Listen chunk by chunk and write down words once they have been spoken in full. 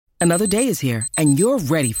Another day is here, and you're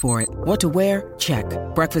ready for it. What to wear? Check.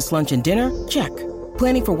 Breakfast, lunch, and dinner? Check.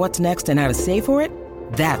 Planning for what's next and how to save for it?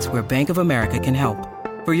 That's where Bank of America can help.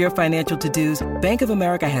 For your financial to-dos, Bank of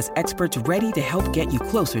America has experts ready to help get you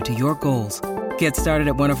closer to your goals. Get started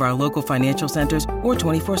at one of our local financial centers or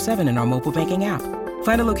 24/7 in our mobile banking app.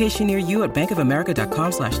 Find a location near you at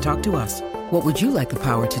bankofamerica.com/talktous. What would you like the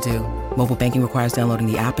power to do? Mobile banking requires downloading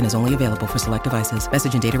the app and is only available for select devices.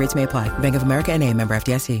 Message and data rates may apply. Bank of America N.A., member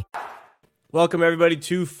FDIC. Welcome, everybody,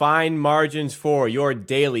 to Fine Margins for your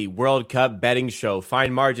daily World Cup betting show.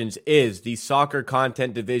 Fine Margins is the soccer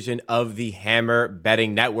content division of the Hammer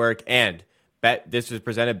Betting Network, and this is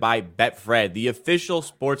presented by Betfred, the official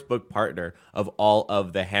sportsbook partner of all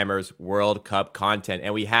of the Hammer's World Cup content.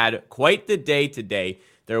 And we had quite the day today.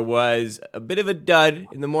 There was a bit of a dud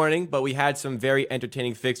in the morning, but we had some very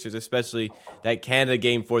entertaining fixtures, especially that Canada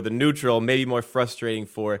game for the neutral, maybe more frustrating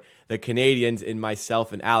for the Canadians in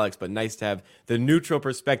myself and Alex, but nice to have the neutral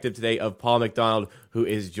perspective today of Paul MacDonald, who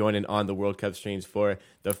is joining on the World Cup streams for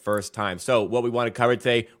the first time. So what we want to cover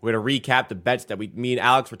today, we're going to recap the bets that me and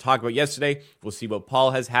Alex were talking about yesterday. We'll see what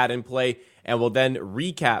Paul has had in play, and we'll then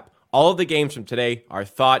recap all of the games from today, our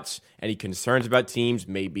thoughts, any concerns about teams,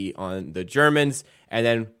 maybe on the Germans, and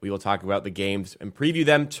then we will talk about the games and preview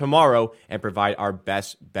them tomorrow and provide our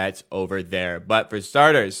best bets over there. But for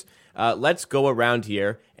starters, let's go around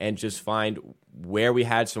here and just find where we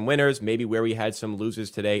had some winners, maybe where we had some losers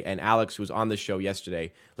today. And Alex, who was on the show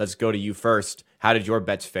yesterday, let's go to you first. How did your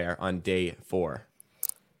bets fare on day 4?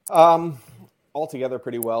 Altogether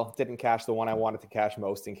pretty well. Didn't cash the one I wanted to cash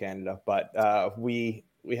most in Canada, but we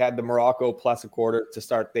had the Morocco plus a quarter to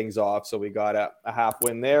start things off, so we got a half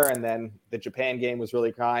win there, and then the Japan game was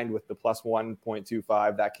really kind with the plus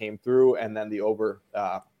 1.25 that came through, and then the over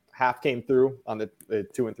half came through on the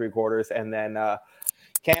 2 3/4, and then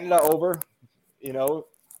Canada over. You know,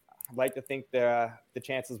 I'd like to think the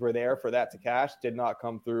chances were there for that to cash, did not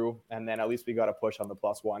come through, and then at least we got a push on the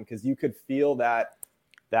plus 1 because you could feel that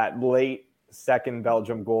late second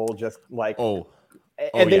Belgium goal just like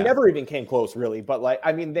they never even came close, really. But like,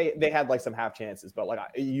 I mean, they had like some half chances, but like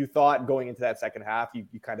you thought going into that second half,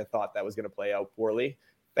 you kind of thought that was going to play out poorly.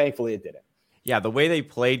 Thankfully, it didn't. Yeah, the way they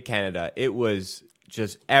played Canada, it was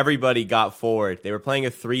just everybody got forward. They were playing a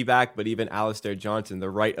 3-back, but even Alistair Johnson, the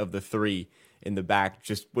right of the 3 in the back,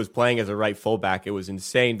 just was playing as a right fullback. It was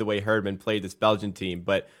insane the way Herdman played this Belgian team.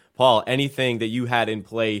 But Paul, anything that you had in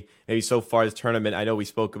play maybe so far this tournament? I know we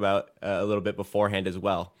spoke about a little bit beforehand as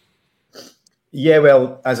well. Yeah,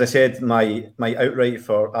 well, as I said, my outright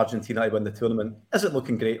for Argentina to win the tournament isn't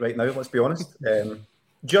looking great right now, let's be honest.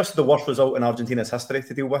 Just the worst result in Argentina's history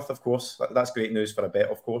to deal with, of course. That's great news for a bet,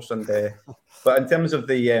 of course. And but in terms of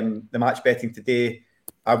the match betting today,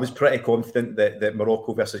 I was pretty confident that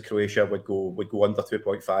Morocco versus Croatia would go under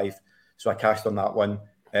 2.5. So I cashed on that one.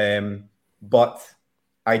 But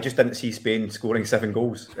I just didn't see Spain scoring 7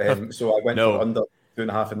 goals. So I went for under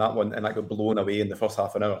 2.5 in that one, and I got blown away in the first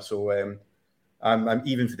half an hour. So I'm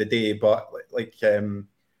even for the day, but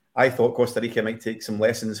I thought Costa Rica might take some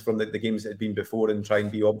lessons from the games that had been before and try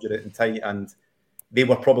and be obdurate and tight. And they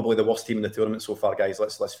were probably the worst team in the tournament so far, guys.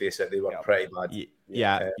 Let's face it, they were pretty bad.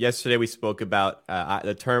 Yesterday we spoke about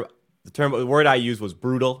the word I used was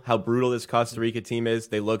brutal. How brutal this Costa Rica team is.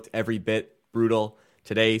 They looked every bit brutal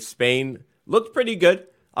today. Spain looked pretty good.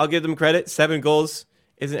 I'll give them credit. 7 goals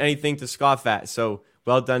isn't anything to scoff at. So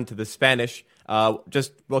well done to the Spanish. I'll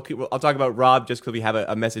talk about Rob just because we have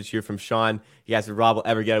a message here from Sean. He asked if Rob will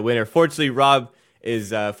ever get a winner. Fortunately, Rob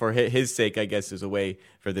is, for his sake, I guess, is away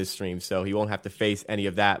for this stream, so he won't have to face any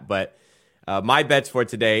of that. But my bets for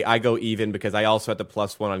today, I go even because I also had the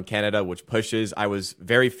plus 1 on Canada, which pushes. I was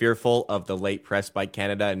very fearful of the late press by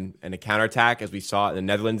Canada and a counterattack, as we saw in the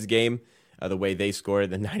Netherlands game, the way they scored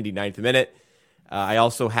in the 99th minute. I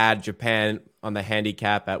also had Japan on the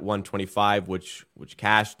handicap at 125, which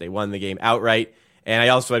cashed. They won the game outright. And I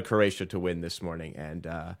also had Croatia to win this morning.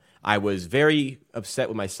 And I was very upset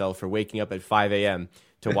with myself for waking up at 5 a.m.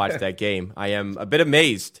 to watch that game. I am a bit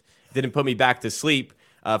amazed. It didn't put me back to sleep.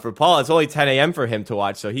 For Paul, it's only 10 a.m. for him to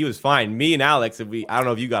watch, so he was fine. Me and Alex, I don't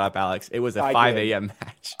know if you got up, Alex. It was a 5 a.m.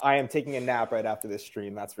 match. I am taking a nap right after this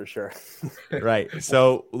stream, that's for sure. Right.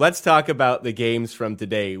 So let's talk about the games from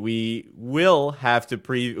today. We will have to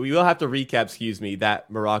recap,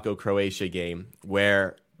 that Morocco-Croatia game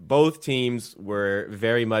where both teams were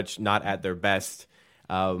very much not at their best.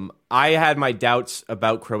 I had my doubts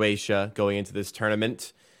about Croatia going into this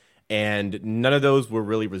tournament, and none of those were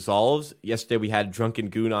really resolved. Yesterday we had Drunken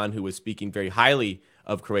Goon on, who was speaking very highly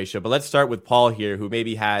of Croatia. But let's start with Paul here, who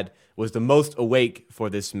maybe was the most awake for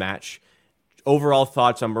this match. Overall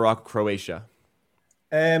thoughts on Morocco-Croatia?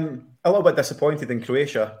 A little bit disappointed in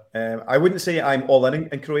Croatia. I wouldn't say I'm all in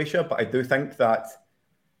Croatia, but I do think that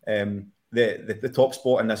the top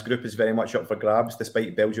spot in this group is very much up for grabs,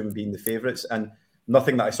 despite Belgium being the favourites. And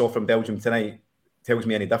nothing that I saw from Belgium tonight tells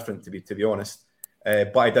me any different, to be honest.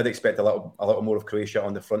 But I did expect a little more of Croatia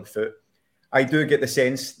on the front foot. I do get the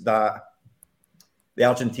sense that the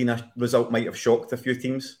Argentina result might have shocked a few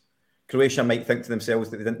teams. Croatia might think to themselves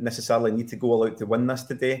that they didn't necessarily need to go all out to win this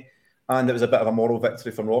today. And it was a bit of a moral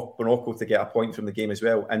victory for Morocco to get a point from the game as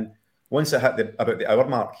well. And once it hit about the hour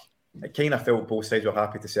mark, it kind of felt both sides were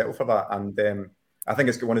happy to settle for that. And I think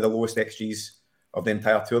it's got one of the lowest XGs of the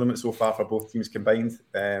entire tournament so far for both teams combined.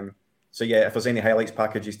 So yeah, if there's any highlights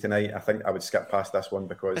packages tonight, I think I would skip past this one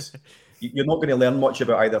because you're not going to learn much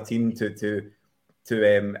about either team to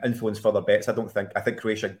influence further bets. I don't think. I think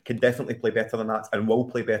Croatia can definitely play better than that and will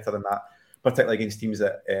play better than that, particularly against teams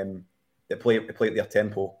that play at their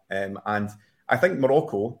tempo. And I think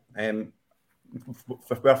Morocco,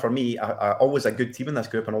 for me, are always a good team in this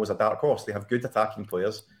group and always a dark horse. They have good attacking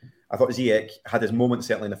players. I thought Ziyech had his moment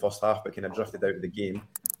certainly in the first half, but kind of drifted out of the game.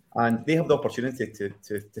 And they have the opportunity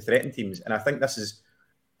to threaten teams. And I think this is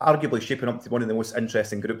arguably shaping up to one of the most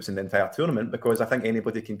interesting groups in the entire tournament because I think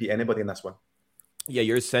anybody can beat anybody in this one. Yeah,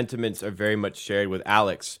 your sentiments are very much shared with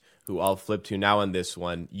Alex, who I'll flip to now on this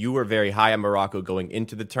one. You were very high on Morocco going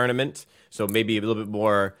into the tournament, so maybe a little bit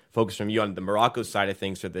more focus from you on the Morocco side of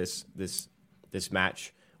things for this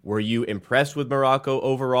match. Were you impressed with Morocco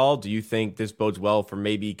overall? Do you think this bodes well for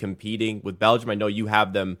maybe competing with Belgium? I know you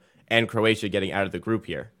have them and Croatia getting out of the group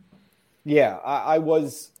here. Yeah, I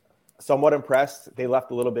was somewhat impressed. They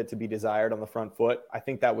left a little bit to be desired on the front foot. I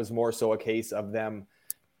think that was more so a case of them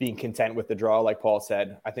being content with the draw, like Paul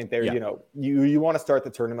said. I think they're, you want to start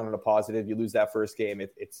the tournament on a positive. You lose that first game,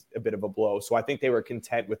 it's a bit of a blow. So I think they were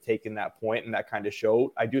content with taking that point, and that kind of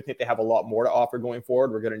showed. I do think they have a lot more to offer going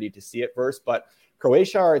forward. We're going to need to see it first. But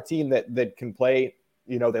Croatia are a team that can play.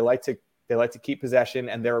 They like to keep possession,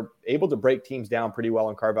 and they're able to break teams down pretty well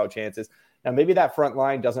and carve out chances. Now, maybe that front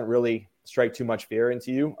line doesn't really strike too much fear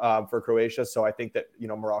into you for Croatia. So I think that,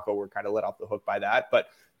 Morocco were kind of let off the hook by that. But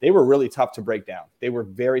they were really tough to break down. They were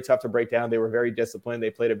very tough to break down. They were very disciplined. They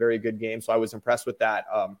played a very good game. So I was impressed with that.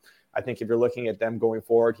 I think if you're looking at them going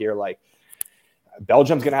forward here, like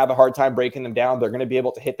Belgium's going to have a hard time breaking them down. They're going to be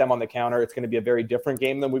able to hit them on the counter. It's going to be a very different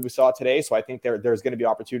game than we saw today. So I think there's going to be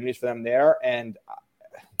opportunities for them there. And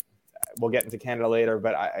we'll get into Canada later,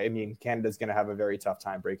 but I mean, Canada's going to have a very tough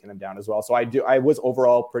time breaking them down as well. So I was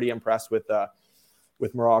overall pretty impressed with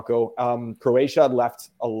Morocco. Croatia left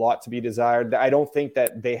a lot to be desired. I don't think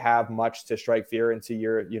that they have much to strike fear into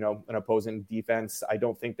an opposing defense. I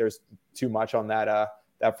don't think there's too much on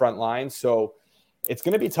that front line. So it's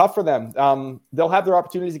going to be tough for them. They'll have their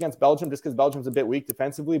opportunities against Belgium just because Belgium's a bit weak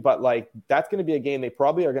defensively, but that's going to be a game they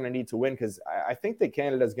probably are going to need to win because I think that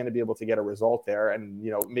Canada is going to be able to get a result there, and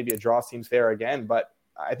maybe a draw seems fair again. But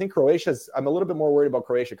I think I'm a little bit more worried about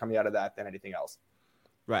Croatia coming out of that than anything else.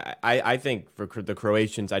 Right. I think for the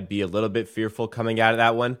Croatians, I'd be a little bit fearful coming out of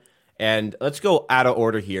that one. And let's go out of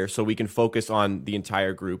order here so we can focus on the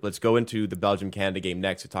entire group. Let's go into the Belgium-Canada game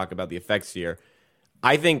next to talk about the effects here.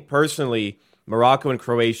 I think personally, Morocco and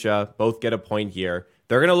Croatia both get a point here.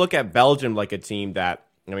 They're going to look at Belgium like a team that,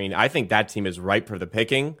 I think that team is ripe for the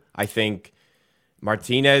picking. I think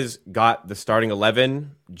Martinez got the starting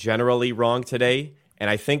 11 generally wrong today, and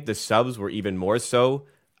I think the subs were even more so.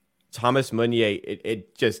 Thomas Meunier,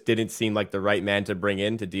 it just didn't seem like the right man to bring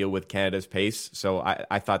in to deal with Canada's pace. So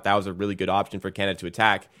I thought that was a really good option for Canada to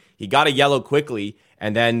attack. He got a yellow quickly,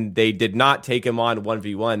 and then they did not take him on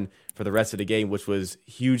 1v1 for the rest of the game, which was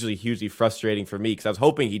hugely, hugely frustrating for me because I was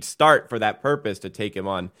hoping he'd start for that purpose to take him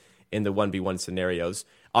on in the 1v1 scenarios.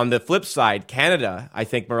 On the flip side, Canada, I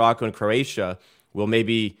think Morocco and Croatia will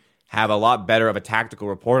maybe have a lot better of a tactical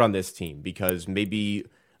report on this team because maybe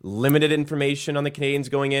limited information on the Canadians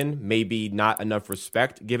going in, maybe not enough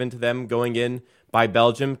respect given to them going in by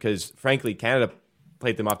Belgium because, frankly, Canada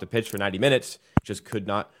played them off the pitch for 90 minutes, just could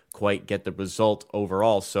not quite get the result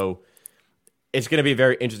overall. So it's going to be a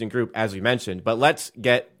very interesting group, as we mentioned. But let's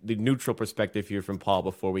get the neutral perspective here from Paul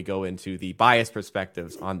before we go into the biased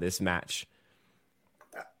perspectives on this match.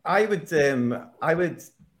 I would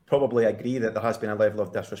probably agree that there has been a level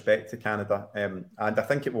of disrespect to Canada, and I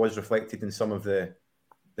think it was reflected in some of the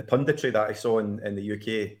punditry that I saw in the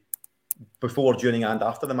UK before, during, and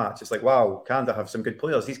after the match. It's like, wow, Canada have some good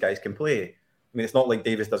players. These guys can play. It's not like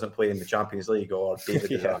Davis doesn't play in the Champions League or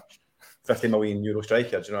David is a 50 million euro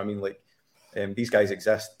striker. Do you know what I mean? These guys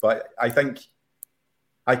exist. But I think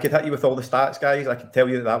I could hit you with all the stats, guys. I could tell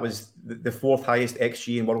you that was the fourth highest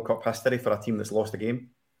XG in World Cup history for a team that's lost a game.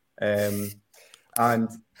 And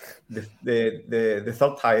the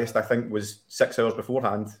third highest, I think, was 6 hours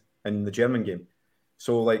beforehand in the German game.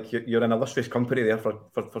 So, like, you're in illustrious company there for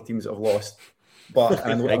teams that have lost. But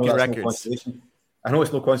I know that's no consolation. I know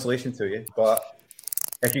it's no consolation to you, but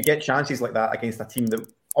if you get chances like that against a team that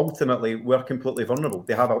ultimately were completely vulnerable,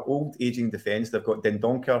 they have an old aging defence. They've got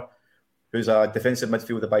Dendoncker, who's a defensive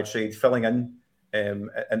midfielder by trade, filling in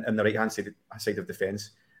the right-hand side of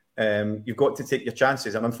defence. You've got to take your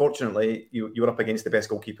chances. And unfortunately, you were up against the best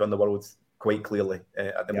goalkeeper in the world quite clearly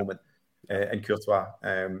at the moment in Courtois.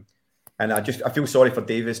 And I feel sorry for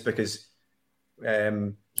Davis because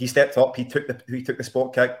he stepped up, he took the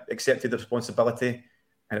spot kick, accepted the responsibility,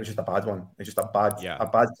 and it was just a bad one. It's just a bad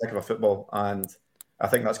kick of a football. And I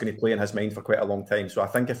think that's going to play in his mind for quite a long time. So I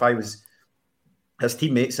think if I was his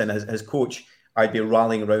teammates and his coach, I'd be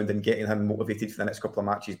rallying around and getting him motivated for the next couple of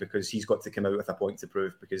matches because he's got to come out with a point to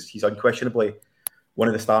prove because he's unquestionably one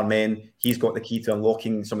of the star men. He's got the key to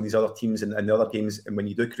unlocking some of these other teams and the other games and when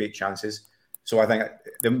you do create chances. So I think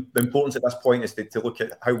the importance at this point is to look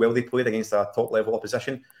at how well they played against a top-level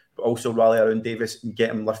opposition, but also rally around Davis and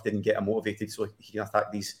get him lifted and get him motivated so he can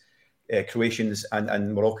attack these Croatians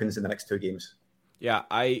and Moroccans in the next two games. Yeah,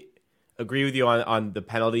 I agree with you on the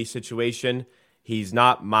penalty situation. He's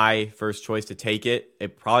not my first choice to take it.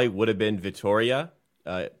 It probably would have been Vittoria,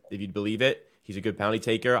 if you'd believe it. He's a good penalty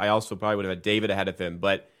taker. I also probably would have had David ahead of him.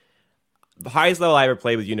 But the highest level I ever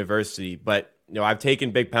played was university. But I've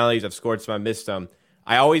taken big penalties. I've scored some. I've missed some.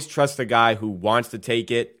 I always trust the guy who wants to take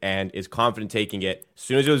it and is confident taking it. As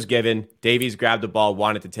soon as it was given, Davies grabbed the ball,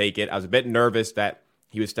 wanted to take it. I was a bit nervous that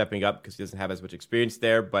he was stepping up because he doesn't have as much experience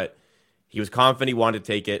there. But he was confident he wanted to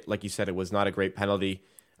take it. Like you said, it was not a great penalty,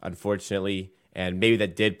 unfortunately. And maybe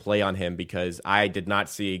that did play on him because I did not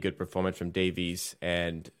see a good performance from Davies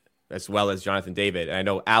and as well as Jonathan David. And I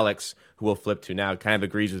know Alex, who we'll flip to now, kind of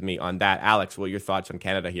agrees with me on that. Alex, what are your thoughts on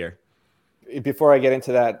Canada here? Before I get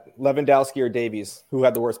into that, Lewandowski or Davies, who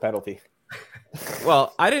had the worst penalty?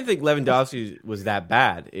 Well, I didn't think Lewandowski was that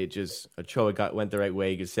bad. It just, Ochoa went the right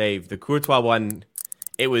way. He could save. The Courtois one,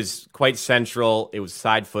 it was quite central. It was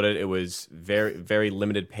side-footed. It was very, very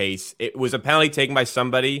limited pace. It was a penalty taken by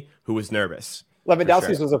somebody who was nervous.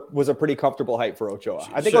 Lewandowski's was a pretty comfortable height for Ochoa.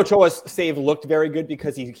 I think Ochoa's save looked very good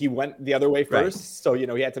because he went the other way first. Right. So,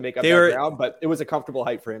 he had to make up that ground, but it was a comfortable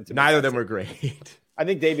height for him. Neither of them were great. I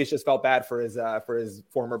think Davies just felt bad for his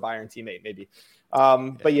former Bayern teammate, maybe.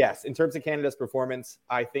 But yes, in terms of Canada's performance,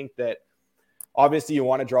 I think that obviously you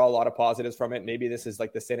want to draw a lot of positives from it. Maybe this is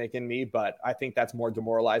like the cynic in me, but I think that's more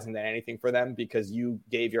demoralizing than anything for them because you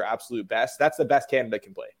gave your absolute best. That's the best Canada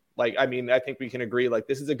can play. I think we can agree,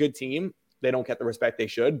 this is a good team. They don't get the respect they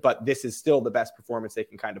should, but this is still the best performance they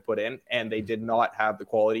can kind of put in. And they did not have the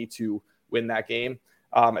quality to win that game.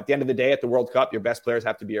 At the end of the day, at the World Cup, your best players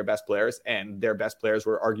have to be your best players, and their best players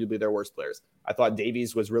were arguably their worst players. I thought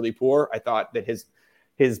Davies was really poor. I thought that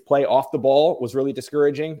his play off the ball was really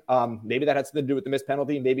discouraging. Maybe that had something to do with the missed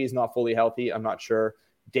penalty. Maybe he's not fully healthy. I'm not sure.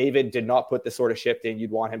 David did not put the sort of shift in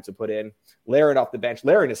you'd want him to put in. Larin off the bench.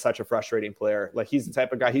 Larin is such a frustrating player. He's the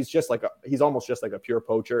type of guy. He's almost just like a pure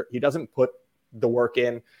poacher. He doesn't put the work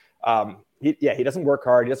in. He doesn't work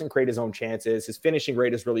hard. He doesn't create his own chances. His finishing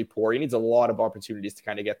rate is really poor. He needs a lot of opportunities to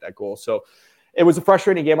kind of get that goal. So it was a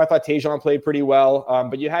frustrating game. I thought Tejan played pretty well,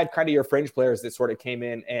 but you had kind of your fringe players that sort of came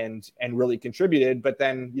in and really contributed. But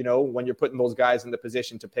then, when you're putting those guys in the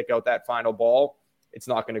position to pick out that final ball, it's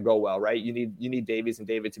not going to go well, right? You need Davies and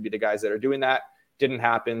David to be the guys that are doing that. Didn't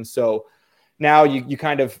happen. So now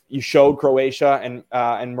you showed Croatia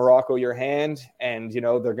and Morocco your hand, and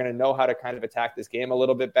they're going to know how to kind of attack this game a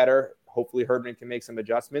little bit better. Hopefully Herdman can make some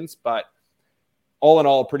adjustments, but all in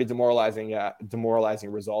all, pretty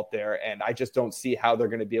demoralizing result there. And I just don't see how they're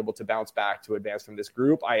going to be able to bounce back to advance from this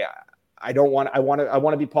group. I want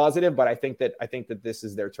to be positive, but I think that this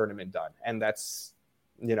is their tournament done, and that's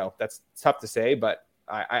tough to say. But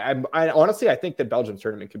I honestly, I think that Belgium's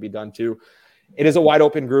tournament could be done too. It is a wide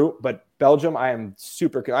open group, but Belgium, I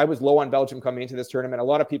was low on Belgium coming into this tournament. A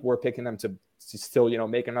lot of people were picking them to still,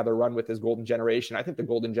 make another run with this golden generation. I think the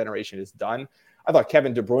golden generation is done. I thought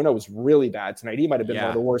Kevin De Bruyne was really bad tonight. He might've been one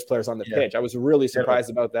of the worst players on the pitch. I was really surprised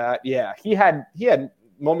about that. Yeah. He had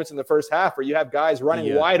moments in the first half where you have guys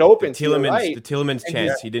running wide open. The Tielemans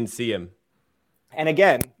chance. He didn't see him. And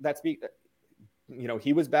again,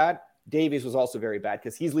 he was bad. Davies was also very bad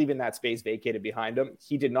because he's leaving that space vacated behind him.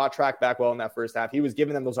 He did not track back well in that first half. He was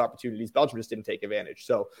giving them those opportunities. Belgium just didn't take advantage.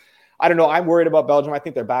 So I don't know. I'm worried about Belgium. I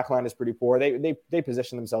think their back line is pretty poor. They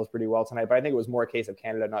positioned themselves pretty well tonight, but I think it was more a case of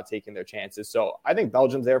Canada not taking their chances. So I think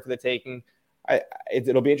Belgium's there for the taking.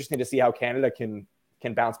 It'll be interesting to see how Canada can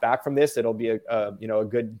can bounce back from this, it'll be a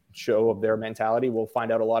good show of their mentality. We'll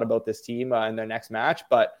find out a lot about this team in their next match.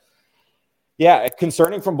 But yeah,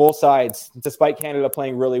 concerning from both sides. Despite Canada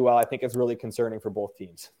playing really well, I think it's really concerning for both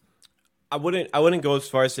teams. I wouldn't go as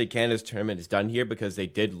far as say Canada's tournament is done here, because they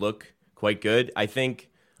did look quite good. I think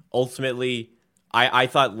ultimately, I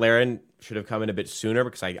thought Laren should have come in a bit sooner,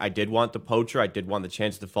 because I did want the poacher. I did want the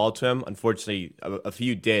chance to fall to him. Unfortunately, a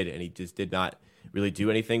few did, and he just did not really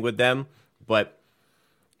do anything with them. But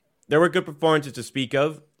there were good performances to speak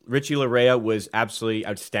of. Richie Larea was absolutely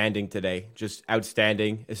outstanding today. Just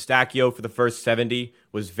outstanding. Eustaquio for the first 70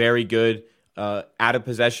 was very good. Out of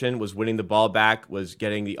possession, was winning the ball back, was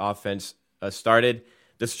getting the offense started.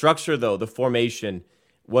 The structure, though, the formation,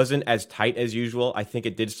 wasn't as tight as usual. I think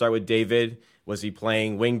it did start with David. Was he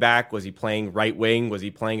playing wing back? Was he playing right wing? Was he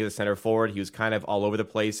playing as a center forward? He was kind of all over the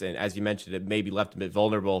place, and as you mentioned, it maybe left him a bit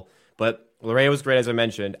vulnerable. But Larea was great, as I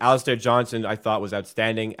mentioned. Alistair Johnson, I thought, was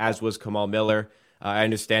outstanding, as was Kamal Miller. I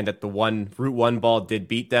understand that the Route 1 ball did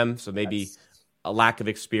beat them, so maybe a lack of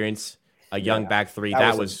experience, a young back three.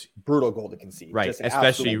 That was a brutal goal to concede. Right,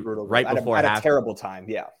 especially right before half. At a terrible time,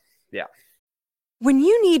 yeah. When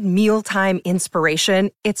you need mealtime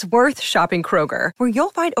inspiration, it's worth shopping Kroger, where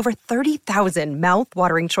you'll find over 30,000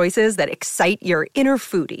 mouth-watering choices that excite your inner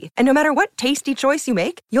foodie. And no matter what tasty choice you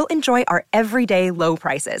make, you'll enjoy our everyday low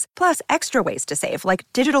prices, plus extra ways to save, like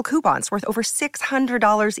digital coupons worth over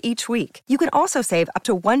 $600 each week. You can also save up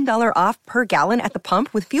to $1 off per gallon at the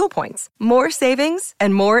pump with fuel points. More savings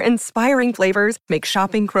and more inspiring flavors make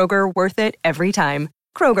shopping Kroger worth it every time.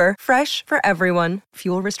 Kroger, fresh for everyone.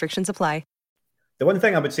 Fuel restrictions apply. The one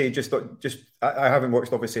thing I would say, I haven't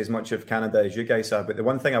watched obviously as much of Canada as you guys have, but the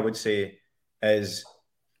one thing I would say is,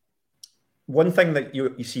 one thing that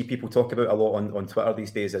you see people talk about a lot on Twitter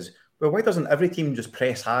these days is, well, why doesn't every team just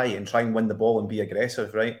press high and try and win the ball and be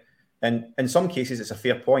aggressive, right? And in some cases, it's a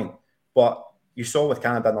fair point. But you saw with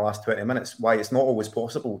Canada in the last 20 minutes why it's not always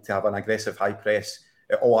possible to have an aggressive high press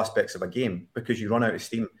at all aspects of a game, because you run out of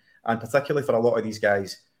steam. And particularly for a lot of these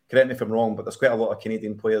guys, correct me if I'm wrong, but there's quite a lot of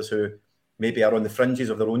Canadian players who maybe are on the fringes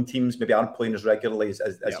of their own teams, maybe aren't playing as regularly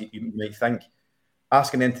as you might think.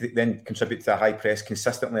 Asking them to then contribute to a high press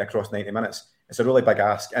consistently across 90 minutes, it's a really big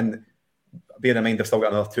ask. And bear in mind, they've still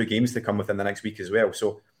got another 2 games to come within the next week as well.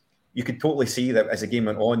 So you could totally see that as the game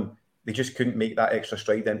went on, they just couldn't make that extra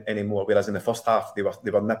stride anymore. Whereas in the first half, they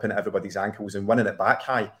were nipping at everybody's ankles and winning it back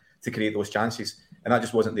high to create those chances. And that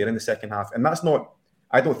just wasn't there in the second half. And that's not,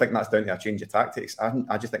 I don't think that's down to a change of tactics.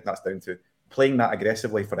 I just think that's down to playing that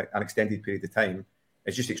aggressively for an extended period of time.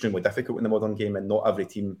 It's just extremely difficult in the modern game, and not every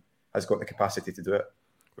team has got the capacity to do it.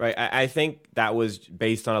 Right. I think that was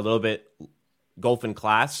based on a little bit golf in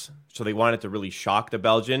class. So they wanted to really shock the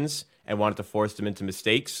Belgians and wanted to force them into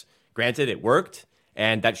mistakes. Granted, it worked,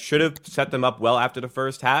 and that should have set them up well after the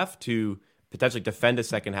first half to potentially defend a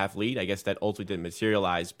second half lead. I guess that ultimately didn't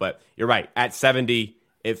materialize, but you're right. At 70,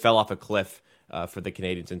 it fell off a cliff for the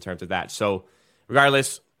Canadians in terms of that. So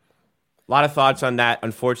regardless, a lot of thoughts on that.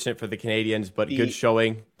 Unfortunate for the Canadians, but good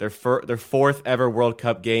showing. Their fourth ever World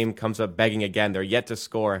Cup game comes up begging again. They're yet to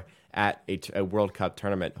score at a World Cup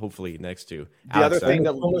tournament, hopefully next to. The other thing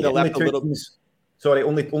that left a little... Sorry,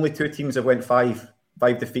 only 2 teams have went five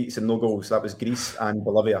defeats and no goals. That was Greece and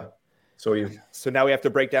Bolivia. So now we have to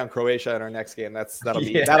break down Croatia in our next game.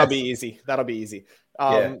 That'll be easy.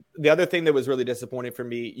 The other thing that was really disappointing for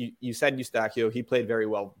me, you said Eustaquio, he played very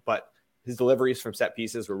well, but his deliveries from set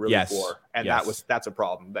pieces were really poor. And that's a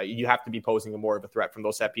problem. That you have to be posing more of a threat from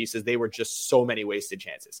those set pieces. They were just so many wasted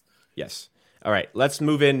chances. Yes. All right, let's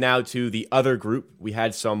move in now to the other group. We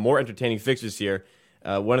had some more entertaining fixtures here.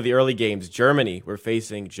 One of the early games, Germany were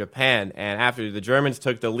facing Japan. And after the Germans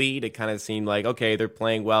took the lead, it kind of seemed like, okay, they're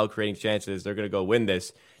playing well, creating chances. They're going to go win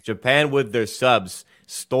this. Japan, with their subs,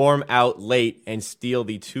 storm out late and steal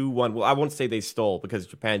the 2-1. Well, I won't say they stole, because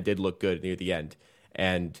Japan did look good near the end.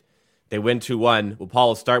 And they win 2-1. Well, Paul,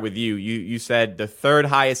 I'll start with you. You said the third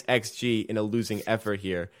highest XG in a losing effort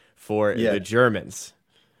here for the Germans.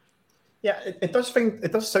 Yeah, it does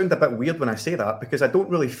sound a bit weird when I say that, because I don't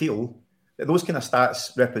really feel that those kind of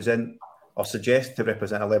stats represent or suggest to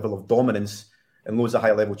represent a level of dominance and loads of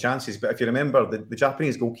high-level chances. But if you remember, the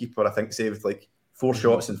Japanese goalkeeper, I think, saved like 4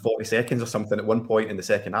 shots in 40 seconds or something at one point in the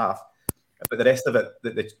second half. But the rest of it,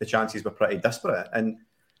 the chances were pretty disparate. And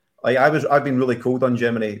I've been really cold on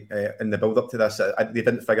Germany in the build-up to this. They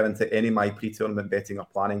didn't figure into any of my pre-tournament betting or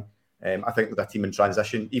planning. I think they're a team in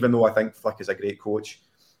transition, even though I think Flick is a great coach.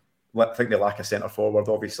 I think they lack a centre-forward,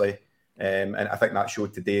 obviously. And I think that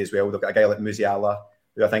showed today as well. They've got a guy like Musiala,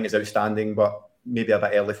 who I think is outstanding, but maybe a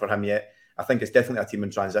bit early for him yet. I think it's definitely a team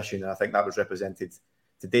in transition, and I think that was represented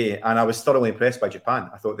today, and I was thoroughly impressed by Japan.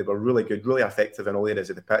 I thought they were really good, really effective in all areas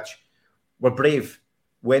of the pitch. Were brave,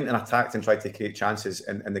 went and attacked and tried to create chances,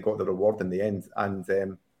 and they got the reward in the end. And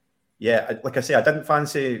like I say, I didn't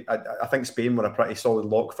fancy. I think Spain were a pretty solid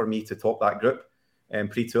lock for me to top that group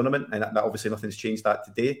pre-tournament, and that obviously nothing's changed that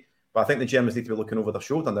today. But I think the Germans need to be looking over their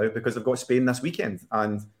shoulder now because they've got Spain this weekend,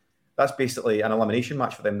 and that's basically an elimination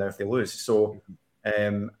match for them now if they lose. So,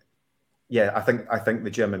 I think the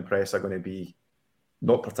German press are going to be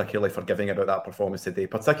not particularly forgiving about that performance today,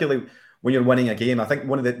 particularly when you're winning a game. I think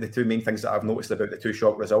one of the two main things that I've noticed about the two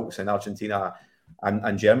shock results in Argentina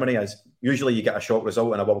and Germany is usually you get a shock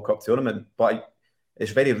result in a World Cup tournament, but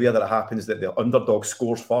it's very rare that it happens that the underdog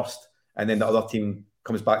scores first and then the other team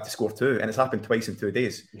comes back to score two, and it's happened twice in 2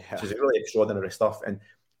 days, which is really extraordinary stuff. And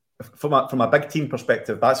from a big team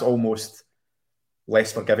perspective, that's almost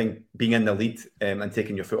less forgiving, being in the lead and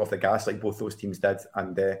taking your foot off the gas like both those teams did.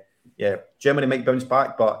 And Germany might bounce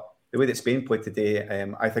back, but the way that Spain played today,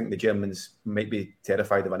 I think the Germans might be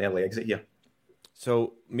terrified of an early exit here.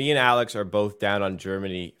 So me and Alex are both down on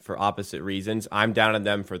Germany for opposite reasons. I'm down on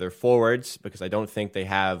them for their forwards because I don't think they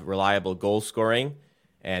have reliable goal scoring,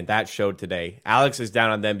 and that showed today. Alex is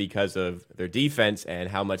down on them because of their defense and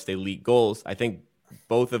how much they leak goals. I think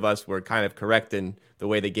both of us were kind of correct in the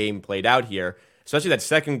way the game played out here, especially that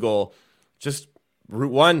second goal, just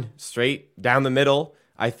route one straight down the middle.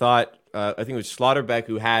 I thought, I think it was Schlotterbeck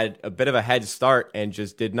who had a bit of a head start and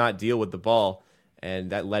just did not deal with the ball,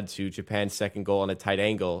 and that led to Japan's second goal on a tight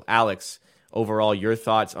angle. Alex, overall, your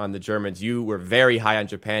thoughts on the Germans? You were very high on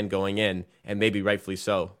Japan going in, and maybe rightfully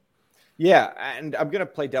so. Yeah, and I'm going to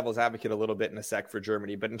play devil's advocate a little bit in a sec for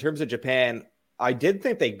Germany. But in terms of Japan, I did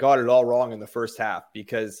think they got it all wrong in the first half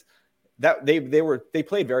because they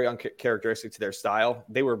played very uncharacteristic to their style.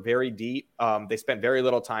 They were very deep. They spent very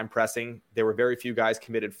little time pressing. There were very few guys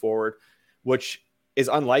committed forward, which is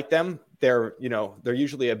unlike them. They're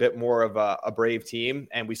usually a bit more of a brave team.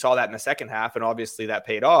 And we saw that in the second half, and obviously that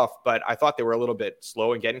paid off. But I thought they were a little bit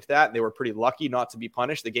slow in getting to that. They were pretty lucky not to be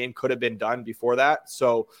punished. The game could have been done before that.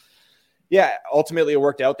 So, yeah, ultimately it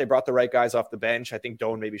worked out. They brought the right guys off the bench. I think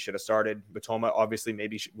Doan maybe should have started. Batoma obviously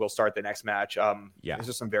maybe will start the next match. There's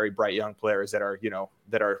just some very bright young players that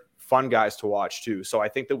are fun guys to watch too. So I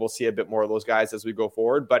think that we'll see a bit more of those guys as we go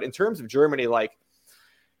forward. But in terms of Germany, Paul,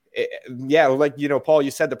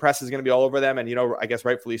 you said the press is going to be all over them, and I guess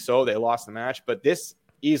rightfully so. They lost the match, but this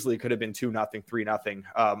easily could have been 2-0,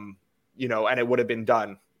 3-0. And it would have been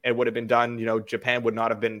done. It would have been done. Japan would not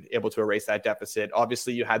have been able to erase that deficit.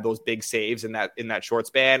 Obviously, you had those big saves in that short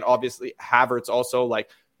span. Obviously, Havertz also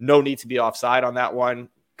no need to be offside on that one.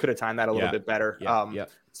 Could have timed that a little bit better.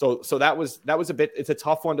 So that was a bit. It's a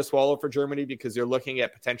tough one to swallow for Germany because you're looking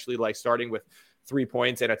at potentially starting with 3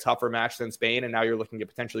 points in a tougher match than Spain, and now you're looking at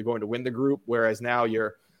potentially going to win the group. Whereas now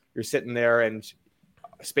you're sitting there and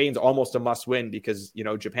Spain's almost a must win because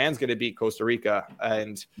Japan's going to beat Costa Rica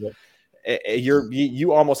and.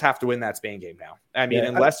 You almost have to win that Spain game now. I mean,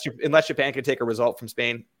 unless Japan can take a result from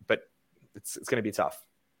Spain, but it's going to be tough.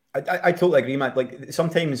 I totally agree, Matt.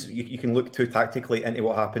 Sometimes you can look too tactically into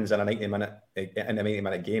what happens in a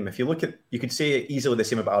 90-minute game. If you look at, you could say easily the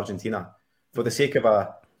same about Argentina for the sake of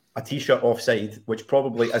a t-shirt offside, which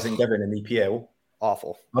probably isn't given in the EPL.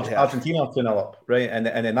 Awful. Argentina are 2-0 up, right? And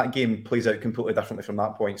then that game plays out completely differently from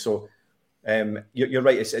that point. So you're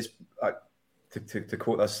right. It's To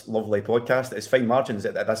quote this lovely podcast, it's fine margins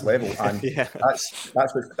at this level, and that's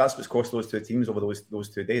what's cost those two teams over those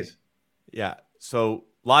 2 days. Yeah, so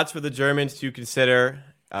lots for the Germans to consider.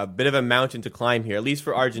 A bit of a mountain to climb here, at least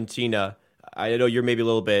for Argentina. I know you're maybe a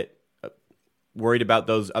little bit worried about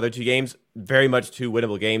those other two games. Very much two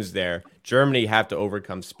winnable games there. Germany have to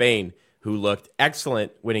overcome Spain, who looked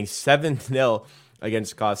excellent, winning 7-0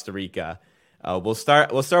 against Costa Rica. We'll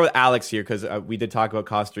start with Alex here because we did talk about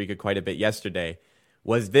Costa Rica quite a bit yesterday.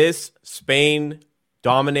 Was this Spain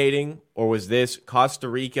dominating, or was this Costa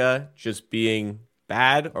Rica just being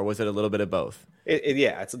bad, or was it a little bit of both?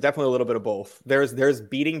 It's definitely a little bit of both. There's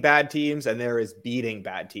beating bad teams and there is beating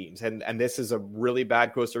bad teams, and this is a really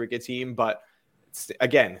bad Costa Rica team. But it's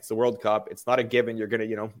the World Cup. It's not a given you're going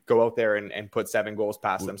to go out there and put 7 goals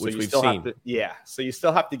past them. So which you we've still seen. So you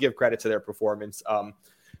still have to give credit to their performance.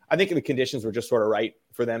 I think the conditions were just sort of right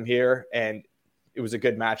for them here, and it was a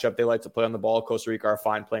good matchup. They like to play on the ball. Costa Rica are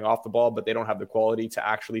fine playing off the ball, but they don't have the quality to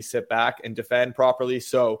actually sit back and defend properly.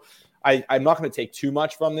 So I'm not going to take too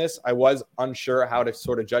much from this. I was unsure how to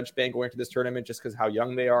sort of judge Spain going into this tournament just because how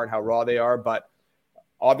young they are and how raw they are. But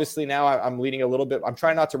obviously now I'm leaning a little bit. I'm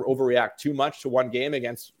trying not to overreact too much to one game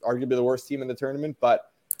against arguably the worst team in the tournament,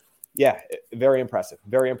 but very impressive.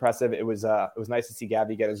 Very impressive. It was nice to see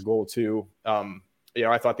Gabby get his goal too.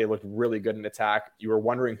 I thought they looked really good in attack. You were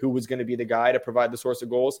wondering who was going to be the guy to provide the source of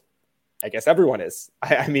goals. I guess everyone is.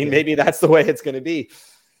 I mean, maybe that's the way it's going to be.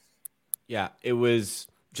 Yeah, it was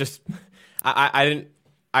just I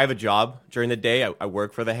have a job during the day. I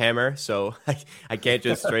work for the Hammer, so I can't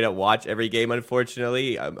just straight up watch every game,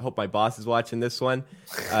 unfortunately. I hope my boss is watching this one.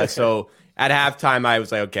 So at halftime, I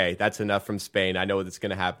was like, okay, that's enough from Spain. I know what's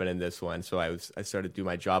going to happen in this one. So I started to do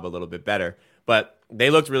my job a little bit better. But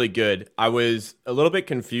they looked really good. I was a little bit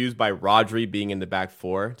confused by Rodri being in the back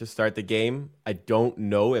four to start the game. I don't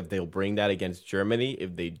know if they'll bring that against Germany.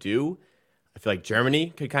 If they do, I feel like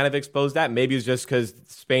Germany could kind of expose that. Maybe it's just because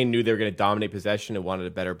Spain knew they were going to dominate possession and wanted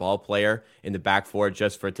a better ball player in the back four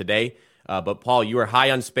just for today. But Paul, you were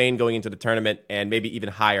high on Spain going into the tournament and maybe even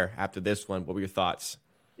higher after this one. What were your thoughts?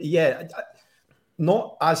 Yeah,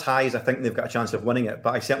 not as high as I think they've got a chance of winning it,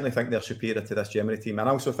 but I certainly think they're superior to this Germany team. And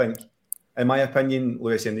I also think, in my opinion,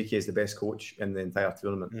 Luis Enrique is the best coach in the entire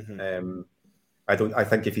tournament. Mm-hmm. I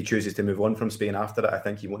think if he chooses to move on from Spain after it, I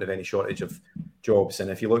think he won't have any shortage of jobs. And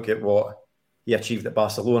if you look at what he achieved at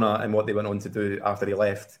Barcelona and what they went on to do after he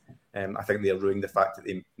left, I think they're ruining the fact that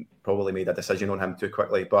they probably made a decision on him too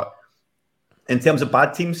quickly. But in terms of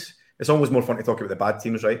bad teams, it's always more fun to talk about the bad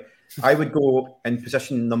teams, right? I would go in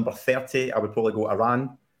position number 30. I would probably go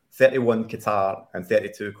Iran, 31 Qatar, and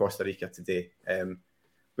 32 Costa Rica today.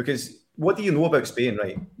 Because what do you know about Spain,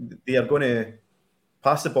 right? They are going to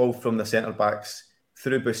pass the ball from the centre-backs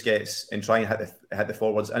through Busquets and try and hit the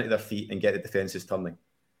forwards into their feet and get the defences turning.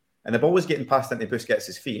 And the ball was getting passed into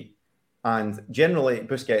Busquets' feet. And generally,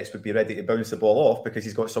 Busquets would be ready to bounce the ball off because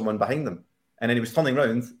he's got someone behind them. And then he was turning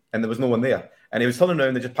around and there was no one there. And he was turning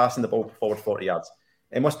around and just passing the ball forward 40 yards.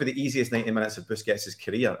 It must be the easiest 90 minutes of Busquets'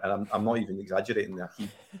 career. And I'm not even exaggerating there. He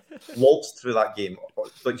waltzed through that game,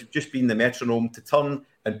 like just being the metronome to turn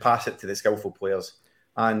and pass it to the skillful players.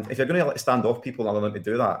 And if you're going to let stand off people and allow them to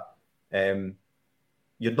do that,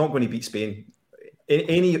 you're not going to beat Spain.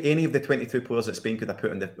 Any of the 22 players that Spain could have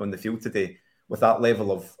put on the field today with that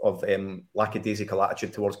level of lackadaisical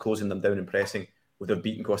attitude towards closing them down and pressing would have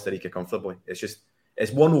beaten Costa Rica comfortably.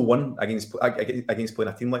 It's 101 against playing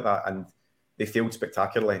a team like that, and they failed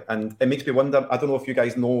spectacularly. And it makes me wonder, I don't know if you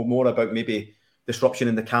guys know more about maybe disruption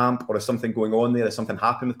in the camp, or is something going on there, is something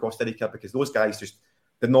happened with Costa Rica, because those guys just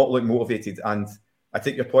did not look motivated. And I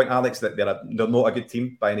take your point, Alex, that they're not a good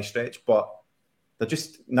team by any stretch, but they're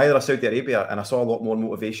just neither are Saudi Arabia, and I saw a lot more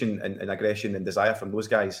motivation and aggression and desire from those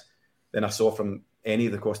guys than I saw from any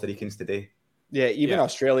of the Costa Ricans today. Yeah, even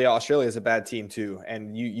Australia. Australia is a bad team too,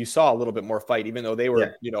 and you saw a little bit more fight, even though they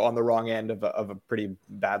were on the wrong end of a pretty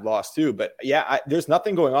bad loss too. But there's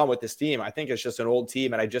nothing going on with this team. I think it's just an old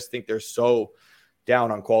team, and I just think they're so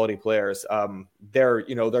down on quality players. They're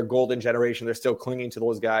their golden generation. They're still clinging to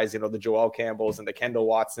those guys. The Joel Campbells and the Kendall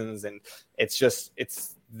Watsons, and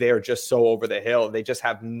they're just so over the hill. They just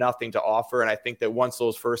have nothing to offer. And I think that once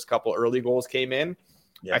those first couple early goals came in,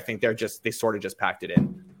 I think they sort of just packed it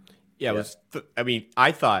in. Yeah,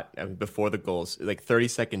 I thought before the goals, like 30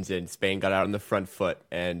 seconds in, Spain got out on the front foot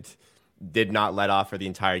and did not let off for the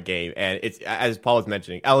entire game. And it's, as Paul was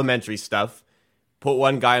mentioning, elementary stuff. Put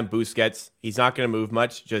one guy on Busquets. He's not going to move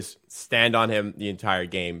much. Just stand on him the entire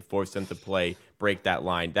game. Force them to play. Break that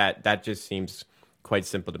line. That just seems quite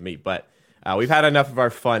simple to me. But we've had enough of our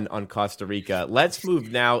fun on Costa Rica. Let's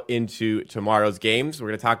move now into tomorrow's games. We're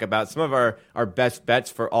going to talk about some of our best bets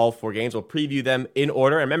for all four games. We'll preview them in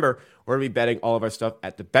order. And remember, we're going to be betting all of our stuff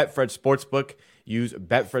at the Betfred Sportsbook. Use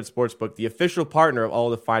Betfred Sportsbook, the official partner of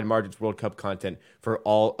all the Fine Margins World Cup content for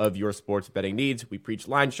all of your sports betting needs. We preach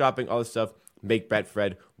line shopping, all this stuff. Make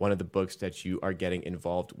Betfred one of the books that you are getting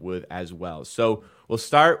involved with as well. So we'll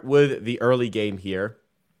start with the early game here.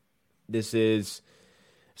 This is...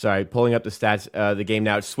 pulling up the stats, the game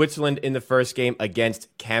now. Switzerland in the first game against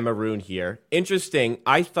Cameroon here. Interesting.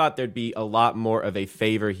 I thought there'd be a lot more of a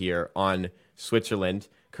favor here on Switzerland.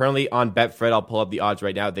 Currently on Betfred, I'll pull up the odds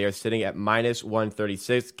right now. They are sitting at minus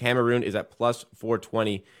 136. Cameroon is at plus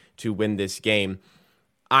 420 to win this game.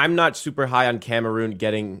 I'm not super high on Cameroon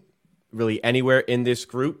getting really anywhere in this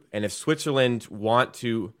group. And if Switzerland want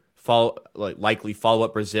to likely follow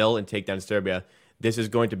up Brazil and take down Serbia, this is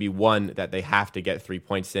going to be one that they have to get 3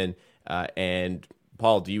 points in. And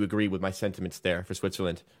Paul, do you agree with my sentiments there for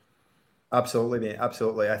Switzerland? Absolutely, mate.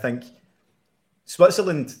 Absolutely. I think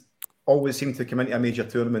Switzerland always seem to come into a major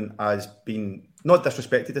tournament as being not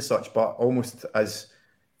disrespected as such, but almost as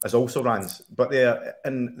also rans. But they're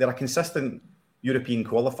a consistent European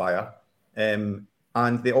qualifier, and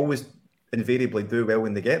they always invariably do well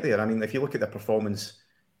when they get there. I mean, if you look at their performance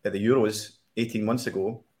at the Euros 18 months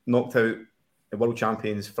ago, knocked out the world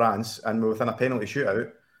champions France, and were within a penalty shootout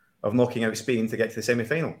of knocking out Spain to get to the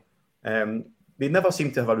semi-final. They never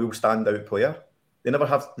seem to have a real standout player. They never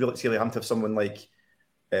have really to have someone like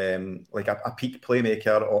a peak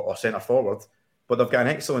playmaker or centre forward, but they've got an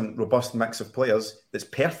excellent, robust mix of players that's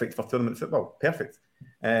perfect for tournament football. Perfect.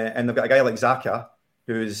 And they've got a guy like Xhaka,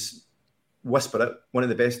 who's, whisper it, one of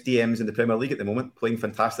the best DMs in the Premier League at the moment, playing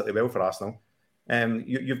fantastically well for Arsenal.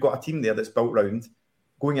 You've got a team there that's built round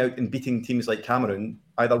going out and beating teams like Cameroon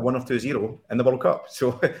either 1 or 2-0 in the World Cup.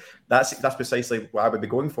 So that's precisely what I would be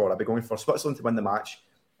going for. I'd be going for Switzerland to win the match,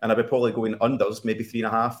 and I'd be probably going unders, maybe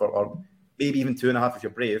 3.5 or maybe even 2.5 if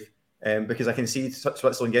you're brave, because I can see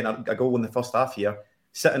Switzerland getting a goal in the first half here,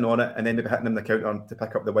 sitting on it, and then maybe hitting them the counter to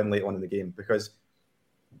pick up the win late on in the game, because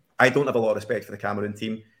I don't have a lot of respect for the Cameroon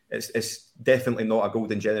team. It's definitely not a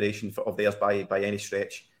golden generation of theirs by any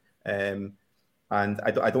stretch. And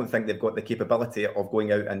I don't think they've got the capability of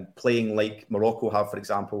going out and playing like Morocco have, for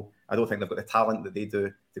example. I don't think they've got the talent that they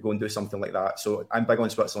do to go and do something like that. So I'm big on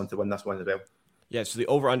Switzerland to win this one as well. Yeah, so the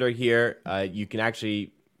over-under here, you can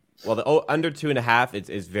actually... Well, the under 2.5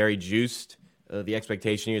 is very juiced. The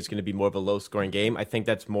expectation here is going to be more of a low-scoring game. I think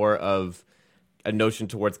that's more of a notion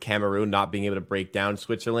towards Cameroon not being able to break down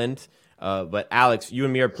Switzerland. But Alex, you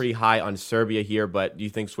and me are pretty high on Serbia here, but do you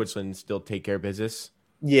think Switzerland still take care of business?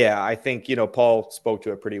 Yeah, I think, Paul spoke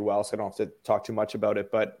to it pretty well, so I don't have to talk too much about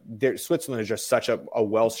it. But Switzerland is just such a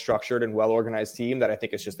well-structured and well-organized team that I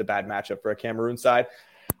think it's just a bad matchup for a Cameroon side.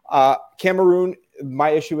 Cameroon,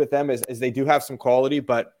 my issue with them is they do have some quality,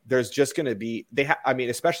 but there's just going to be,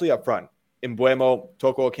 especially up front, Mbeumo,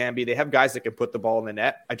 Toko Ekambi, they have guys that can put the ball in the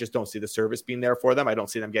net. I just don't see the service being there for them. I don't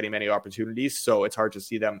see them getting many opportunities, so it's hard to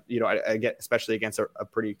see them, especially against a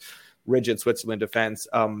pretty rigid Switzerland defense.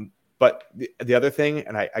 But the other thing,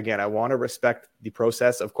 and I want to respect the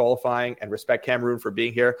process of qualifying and respect Cameroon for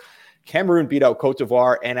being here. Cameroon beat out Cote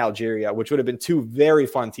d'Ivoire and Algeria, which would have been 2 very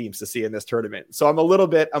fun teams to see in this tournament. So I'm a little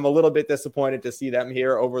bit disappointed to see them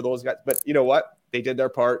here over those guys. But you know what? They did their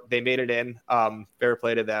part. They made it in. Fair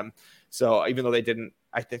play to them. So even though they didn't,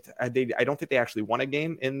 I don't think they actually won a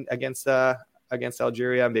game against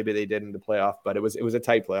Algeria. Maybe they did in the playoff, but it was a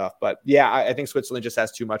tight playoff. But yeah, I think Switzerland just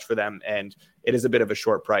has too much for them, and it is a bit of a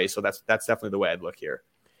short price. So that's definitely the way I'd look here.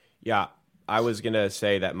 Yeah. I was going to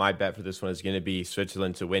say that my bet for this one is going to be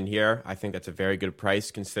Switzerland to win here. I think that's a very good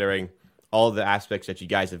price considering all the aspects that you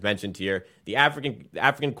guys have mentioned here. The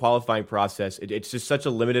African qualifying process, it's just such a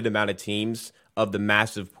limited amount of teams of the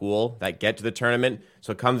massive pool that get to the tournament.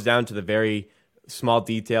 So it comes down to the very small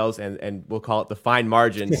details, and we'll call it the fine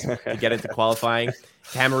margins to get into qualifying.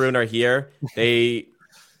 Cameroon are here. They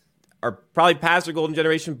are probably past their golden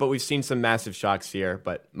generation, but we've seen some massive shocks here.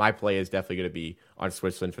 But my play is definitely going to be on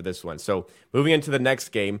Switzerland for this one. So moving into the next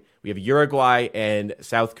game, we have Uruguay and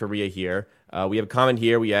South Korea here. We have a comment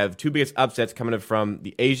here. We have 2 biggest upsets coming up from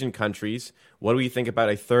the Asian countries. What do we think about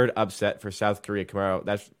a third upset for South Korea tomorrow?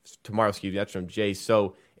 That's from Jay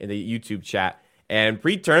So in the YouTube chat. And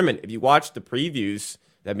pre-tournament, if you watch the previews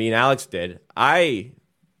that me and Alex did, I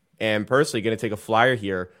am personally going to take a flyer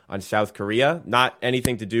here on South Korea. Not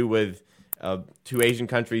anything to do with 2 Asian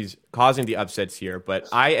countries causing the upsets here, but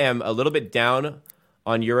I am a little bit down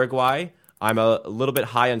on Uruguay. I'm a little bit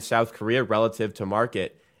high on South Korea relative to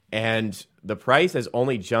market, and the price has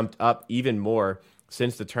only jumped up even more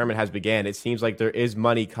since the tournament has began. It seems like there is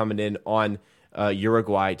money coming in on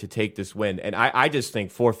Uruguay to take this win, and I just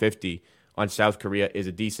think 450 on South Korea is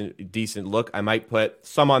a decent look. I might put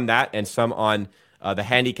some on that and some on the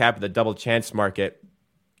handicap of the double chance market.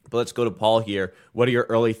 But let's go to Paul here. What are your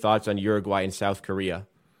early thoughts on Uruguay and South Korea?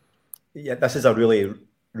 Yeah, this is a really,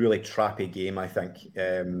 really trappy game, I think.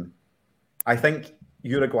 I think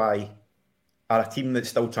Uruguay are a team that's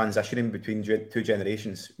still transitioning between 2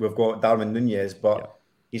 generations. We've got Darwin Nunez, but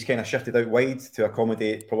he's kind of shifted out wide to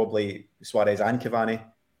accommodate probably Suarez and Cavani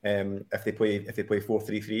if they play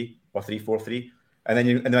 4-3-3 or 3-4-3. And then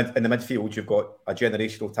in the midfield, you've got a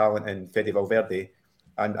generational talent in Fede Valverde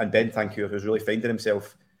and Bentancur, who's really finding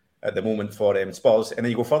himself at the moment for Spurs. And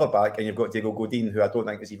then you go further back and you've got Diego Godin, who I don't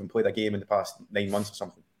think has even played a game in the past 9 months or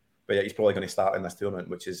something. But yeah, he's probably going to start in this tournament,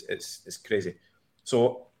 which is it's crazy.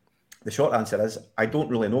 So the short answer is I don't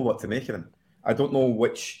really know what to make of him. I don't know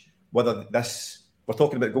whether this, we're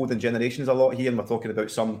talking about golden generations a lot here, and we're talking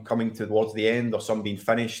about some coming towards the end or some being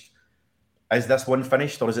finished. Is this one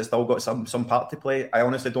finished, or has it still got some part to play? I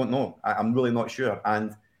honestly don't know. I'm really not sure.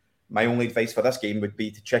 And my only advice for this game would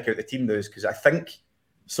be to check out the team news, because I think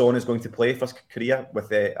Son is going to play for Korea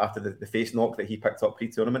after the face knock that he picked up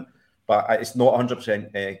pre-tournament. But it's not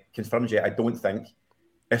 100% confirmed yet, I don't think.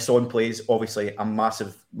 If Son plays, obviously a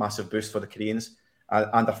massive, massive boost for the Koreans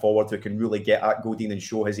and a forward who can really get at Godin and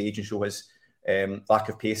show his age and show his lack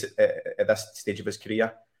of pace at this stage of his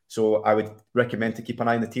career. So I would recommend to keep an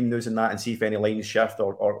eye on the team news and that and see if any lines shift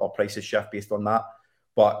or prices shift based on that.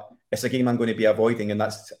 But it's a game I'm going to be avoiding, and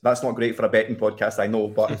that's not great for a betting podcast, I know,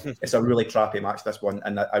 but it's a really trappy match, this one,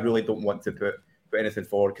 and I really don't want to put anything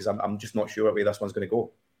forward because I'm just not sure where this one's going to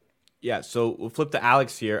go. Yeah, so we'll flip to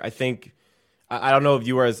Alex here. I think I don't know if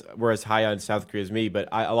you were as high on South Korea as me, but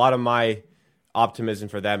a lot of my optimism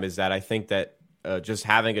for them is that I think that just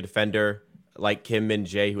having a defender like Kim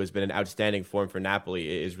Min-jae, who has been in outstanding form for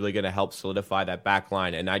Napoli, is really going to help solidify that back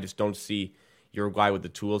line. And I just don't see Uruguay with the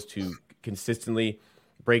tools to consistently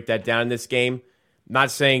break that down in this game.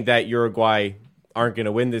 Not saying that Uruguay aren't going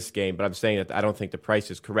to win this game, but I'm saying that I don't think the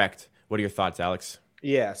price is correct. What are your thoughts, Alex?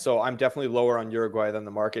 Yeah, so I'm definitely lower on Uruguay than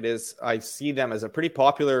the market is. I see them as a pretty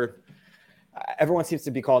popular. Everyone seems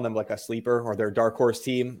to be calling them like a sleeper or their dark horse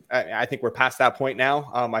team. I think we're past that point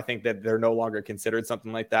now. I think that they're no longer considered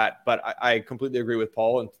something like that. But I completely agree with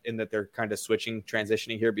Paul in that they're kind of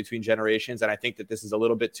transitioning here between generations. And I think that this is a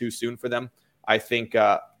little bit too soon for them. I think,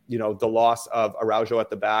 the loss of Araujo at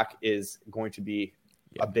the back is going to be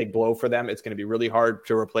a big blow for them. It's going to be really hard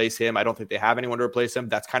to replace him. I don't think they have anyone to replace him.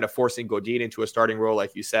 That's kind of forcing Godin into a starting role,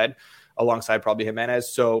 like you said, alongside probably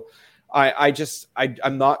Jimenez. So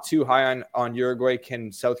I'm not too high on Uruguay.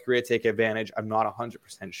 Can South Korea take advantage? I'm not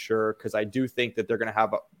 100% sure because I do think that they're going to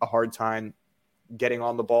have a hard time getting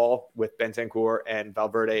on the ball with Bentancur and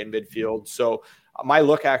Valverde in midfield. So my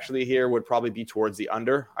look actually here would probably be towards the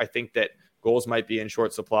under. I think that goals might be in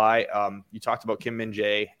short supply. You talked about Kim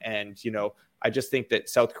Min-jae, and I just think that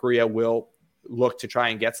South Korea will look to try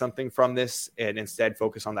and get something from this and instead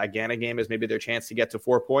focus on that Ghana game as maybe their chance to get to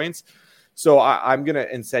 4 points. So I'm going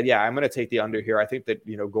to take the under here. I think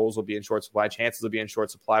that, goals will be in short supply. Chances will be in short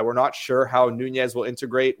supply. We're not sure how Nunez will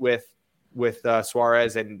integrate with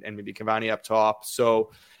Suarez and maybe Cavani up top.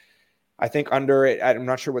 So I think under it. I'm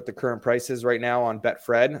not sure what the current price is right now on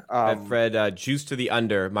Betfred. Betfred, juice to the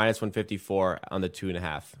under, minus 154 on the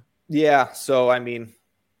 2.5. Yeah. So, I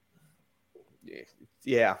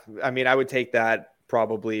would take that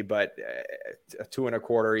probably, but a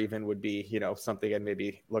 2.25 even would be, something I'd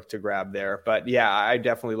maybe look to grab there. But yeah, I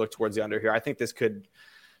definitely look towards the under here. I think this could,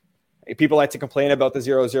 people like to complain about the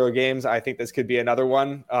 0-0 games. I think this could be another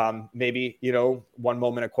one. Maybe, one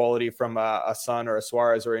moment of quality from a Son or a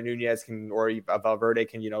Suarez or a Nunez or a Valverde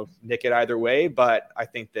can, nick it either way. But I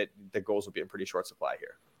think that the goals will be in pretty short supply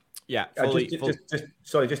here. Yeah.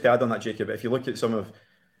 Just to add on that, Jacob, if you look at some of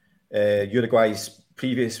Uruguay's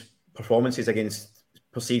previous performances against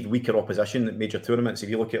perceived weaker opposition at major tournaments, if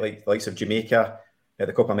you look at like the likes of Jamaica at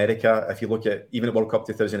the Copa America, if you look at even at World Cup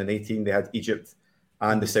 2018, they had Egypt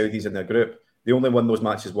and the Saudis in their group. They only won those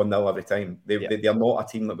matches 1-0 every time. They are not a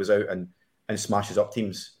team that was out and smashes up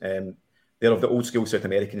teams. They're of the old school South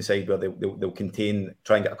American side where they'll contain,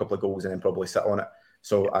 try and get a couple of goals and then probably sit on it.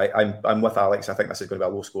 So I'm with Alex. I think this is going to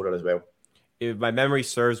be a low scorer as well. If my memory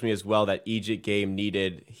serves me as well, that Egypt game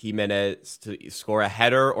needed Jimenez to score a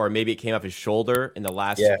header, or maybe it came off his shoulder in the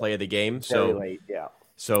last play of the game. Very late, yeah.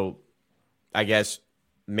 So I guess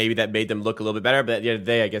maybe that made them look a little bit better, but at the end of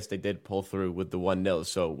the day, I guess they did pull through with the 1-0.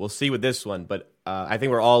 So we'll see with this one, but I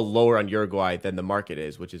think we're all lower on Uruguay than the market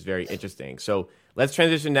is, which is very interesting. So let's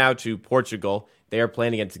transition now to Portugal. They are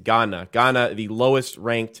playing against Ghana. Ghana, the lowest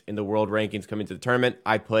ranked in the world rankings coming to the tournament.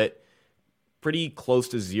 I put pretty close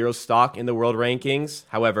to zero stock in the world rankings.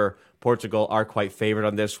 However, Portugal are quite favored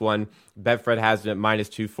on this one. Betfred has them at minus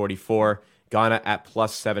 244. Ghana at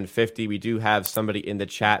plus 750. We do have somebody in the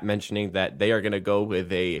chat mentioning that they are going to go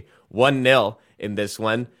with a 1-0 in this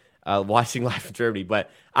one, watching live from Germany.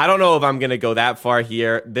 But I don't know if I'm going to go that far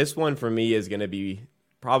here. This one for me is going to be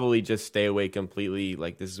probably just stay away completely.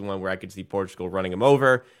 Like, this is one where I could see Portugal running them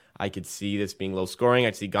over. I could see this being low scoring.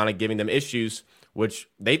 I'd see Ghana giving them issues, which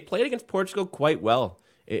they played against Portugal quite well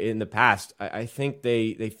in the past. I think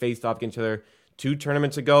they faced off against each other 2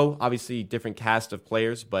 tournaments ago. Obviously, different cast of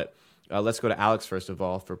players, but let's go to Alex first of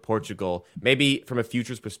all for Portugal. Maybe from a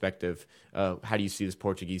futures perspective, how do you see this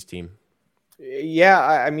Portuguese team? Yeah,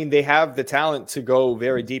 I mean, they have the talent to go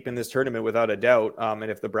very deep in this tournament without a doubt. And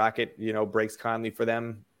if the bracket, breaks kindly for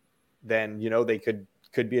them, then, they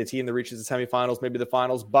could be a team that reaches the semifinals, maybe the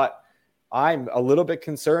finals. But I'm a little bit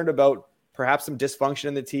concerned about perhaps some dysfunction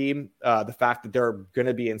in the team. The fact that they're going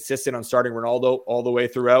to be insistent on starting Ronaldo all the way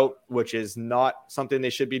throughout, which is not something they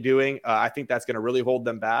should be doing. I think that's going to really hold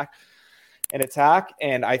them back in attack.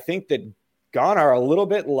 And I think that Ghana are a little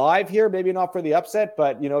bit live here, maybe not for the upset,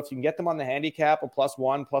 but if you can get them on the handicap, a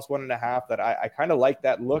 +1, +1.5, that I kind of like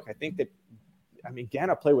that look. I think that,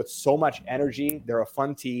 Ghana play with so much energy. They're a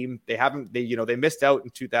fun team. They missed out in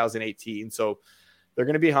 2018. So, They're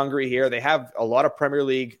going to be hungry here. They have a lot of Premier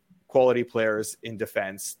League quality players in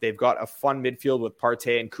defense. They've got a fun midfield with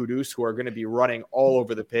Partey and Kudus, who are going to be running all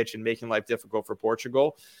over the pitch and making life difficult for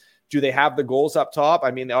Portugal. Do they have the goals up top?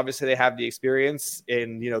 I mean, obviously they have the experience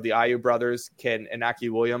in, the Ayew brothers. Can Inaki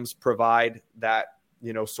Williams provide that,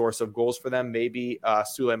 source of goals for them? Maybe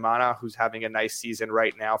Suleimana, who's having a nice season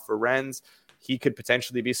right now for Rennes. He could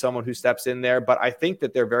potentially be someone who steps in there. But I think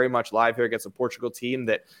that they're very much live here against a Portugal team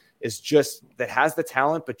that has the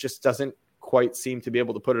talent, but just doesn't quite seem to be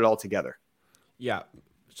able to put it all together. Yeah.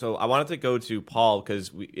 So I wanted to go to Paul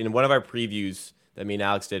because in one of our previews that me and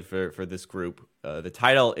Alex did for this group, the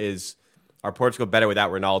title is "Are Portugal Better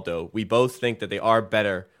Without Ronaldo?" We both think that they are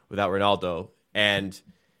better without Ronaldo, and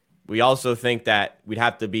we also think that we'd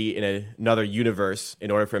have to be in another universe in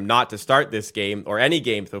order for him not to start this game or any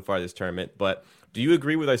game so far this tournament. But do you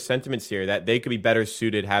agree with our sentiments here that they could be better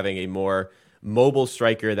suited having a more mobile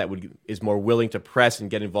striker that is more willing to press and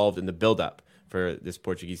get involved in the build-up for this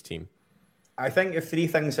Portuguese team? I think if three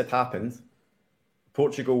things had happened,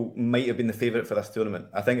 Portugal might have been the favourite for this tournament.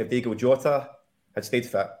 I think if Diogo Jota had stayed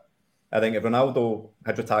fit, I think if Ronaldo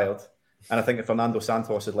had retired, and I think if Fernando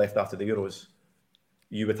Santos had left after the Euros,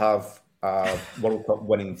 you would have a World Cup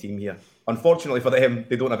winning team here. Unfortunately for them,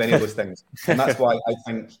 they don't have any of those things. And that's why I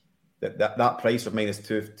think that price of minus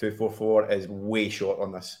 244 is way short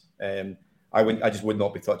on this. I just would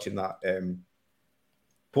not be touching that.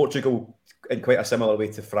 Portugal, in quite a similar way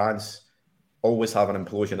to France, always have an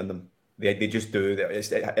implosion in them. They just do.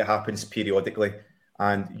 It happens periodically,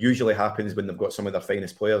 and usually happens when they've got some of their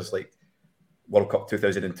finest players, like World Cup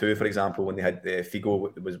 2002, for example, when they had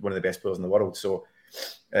Figo, was one of the best players in the world. So,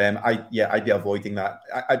 I'd be avoiding that.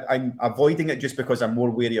 I'm avoiding it just because I'm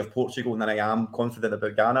more wary of Portugal than I am confident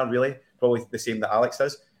about Ghana. Really, probably the same that Alex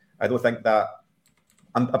is. I don't think that.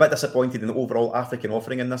 I'm a bit disappointed in the overall African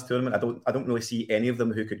offering in this tournament. I don't really see any of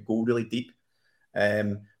them who could go really deep.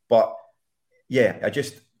 But yeah, I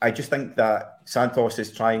just think that Santos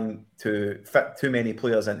is trying to fit too many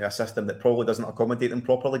players into a system that probably doesn't accommodate them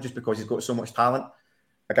properly just because he's got so much talent.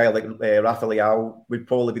 A guy like Rafa Leao would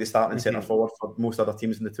probably be the starting centre forward for most other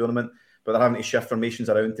teams in the tournament, but they're having to shift formations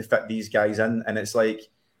around to fit these guys in, and it's like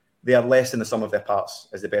they are less than the sum of their parts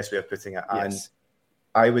is the best way of putting it. Yes.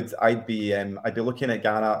 And I'd be looking at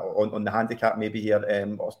Ghana on the handicap maybe here,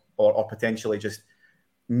 or potentially just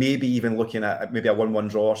maybe even looking at maybe a 1-1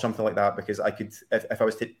 draw or something like that, because I could, if I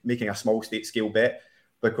was making a small scale bet,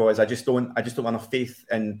 because I just don't have enough faith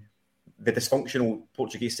in the dysfunctional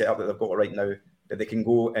Portuguese setup that they've got right now, that they can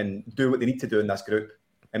go and do what they need to do in this group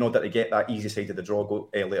in order to get that easy side of the draw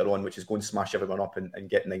later on, which is go and smash everyone up and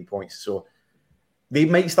get 9 points. So they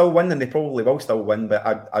might still win, and they probably will still win,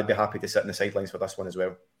 but I'd be happy to sit in the sidelines for this one as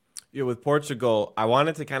well. Yeah, with Portugal, I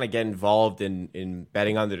wanted to kind of get involved in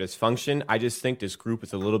betting on their dysfunction. I just think this group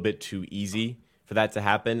is a little bit too easy for that to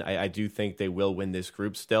happen. I do think they will win this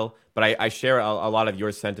group still, but I share a lot of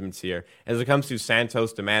your sentiments here. As it comes to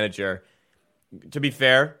Santos, the manager, to be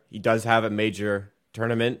fair, he does have a major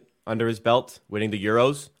tournament under his belt, winning the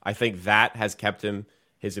Euros. I think that has kept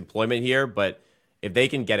his employment here, but if they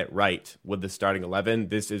can get it right with the starting 11,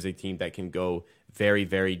 this is a team that can go very,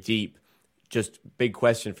 very deep. Just big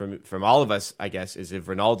question from all of us, I guess, is if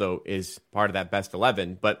Ronaldo is part of that best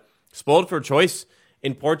 11. But spoiled for choice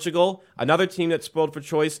in Portugal, another team that's spoiled for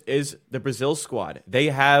choice is the Brazil squad. They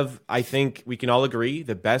have, I think we can all agree,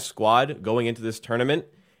 the best squad going into this tournament.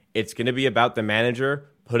 It's going to be about the manager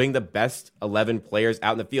putting the best 11 players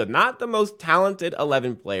out in the field. Not the most talented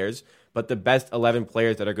 11 players, but the best 11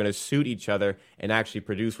 players that are going to suit each other and actually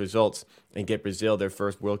produce results and get Brazil their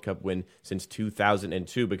first World Cup win since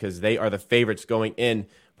 2002, because they are the favorites going in.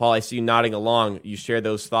 Paul, I see you nodding along. You share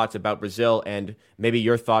those thoughts about Brazil and maybe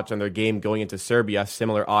your thoughts on their game going into Serbia,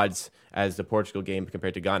 similar odds as the Portugal game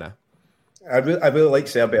compared to Ghana. I really like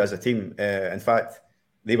Serbia as a team. In fact,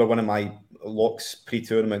 they were one of my locks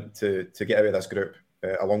pre-tournament to get out of this group,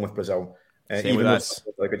 along with Brazil. Same with us.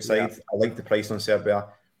 A good side. Yeah. I like the price on Serbia.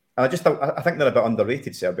 And I think they're a bit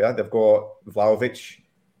underrated, Serbia. They've got Vlahovic,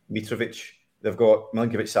 Mitrovic. They've got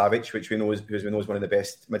Milinkovic-Savic, which we know is one of the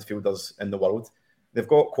best midfielders in the world. They've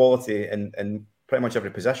got quality in pretty much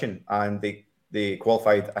every position, and they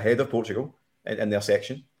qualified ahead of Portugal in their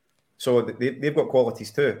section. So they've got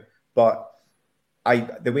qualities too. But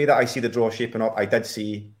the way that I see the draw shaping up, I did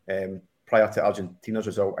see, prior to Argentina's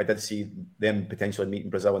result, I did see them potentially meeting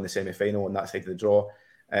Brazil in the semi-final on that side of the draw.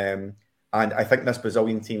 And I think this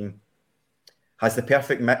Brazilian team has the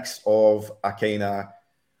perfect mix of a kind of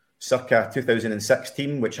circa 2006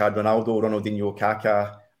 team, which had Ronaldo, Ronaldinho,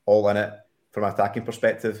 Kaká all in it from an attacking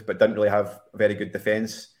perspective, but didn't really have very good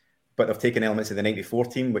defence. but they've taken elements of the 94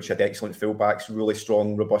 team, which had excellent fullbacks, really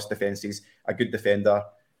strong, robust defences, a good defender,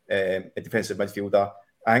 a defensive midfielder.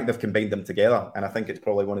 I think they've combined them together, and I think it's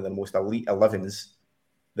probably one of the most elite 11s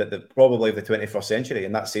probably of the 21st century,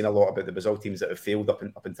 and that's saying a lot about the Brazil teams that have failed up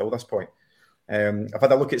until this point. I've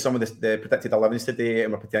had a look at some of the predicted 11s today,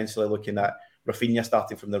 and we're potentially looking at Rafinha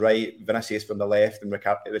starting from the right, Vinicius from the left, and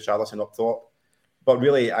Richarlison up top. But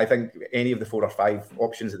really, I think any of the 4 or 5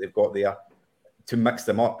 options that they've got there to mix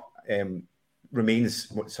them up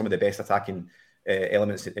remains some of the best attacking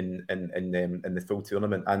elements in the full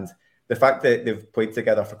tournament. And the fact that they've played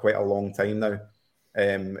together for quite a long time now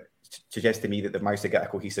suggests to me that they've managed to get a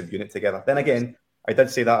cohesive unit together. Then again, I did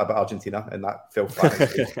say that about Argentina, and that fell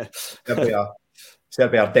flat.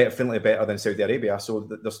 Serbia are definitely better than Saudi Arabia, so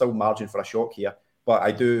there's still margin for a shock here. But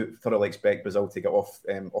I do thoroughly expect Brazil to get off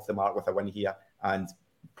the mark with a win here and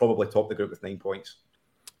probably top the group with 9 points.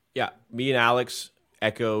 Yeah, me and Alex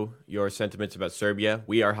echo your sentiments about Serbia.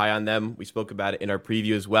 We are high on them. We spoke about it in our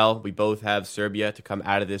preview as well. We both have Serbia to come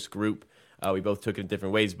out of this group. We both took it in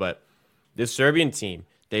different ways, but this Serbian team,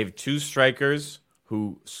 they have 2 strikers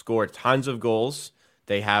who score tons of goals.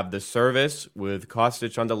 They have the service with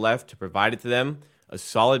Kostic on the left to provide it to them. A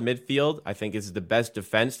solid midfield. I think is the best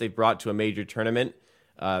defense they've brought to a major tournament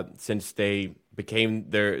since they became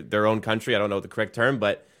their own country. I don't know the correct term,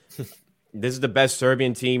 but this is the best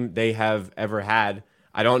Serbian team they have ever had.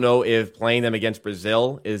 I don't know if playing them against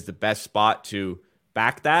Brazil is the best spot to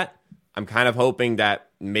back that. I'm kind of hoping that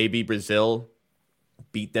maybe Brazil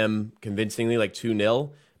beat them convincingly, like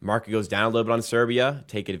 2-0. Market goes down a little bit on Serbia.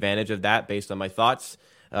 Take advantage of that based on my thoughts.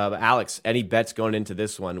 Alex, any bets going into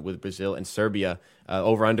this one with Brazil and Serbia?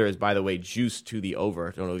 Over-under is, by the way, juiced to the over.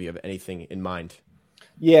 I don't know if you have anything in mind.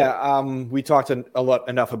 Yeah, we talked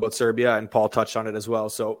enough about Serbia, and Paul touched on it as well.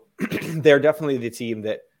 So they're definitely the team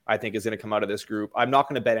that I think is going to come out of this group. I'm not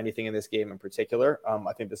going to bet anything in this game in particular.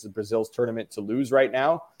 I think this is Brazil's tournament to lose right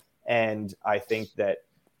now, and I think that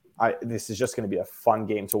this is just going to be a fun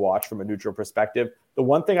game to watch from a neutral perspective. The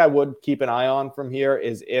one thing I would keep an eye on from here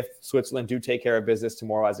is if Switzerland do take care of business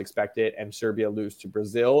tomorrow as expected and Serbia lose to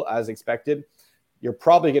Brazil as expected, you're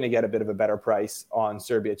probably going to get a bit of a better price on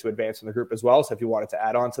Serbia to advance in the group as well. So if you wanted to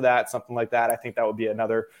add on to that, something like that, I think that would be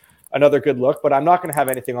another good look. But I'm not going to have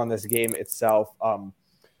anything on this game itself.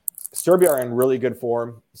 Serbia are in really good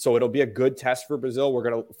form, so it'll be a good test for Brazil. We're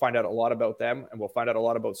going to find out a lot about them, and we'll find out a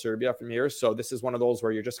lot about Serbia from here. So this is one of those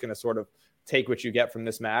where you're just going to sort of take what you get from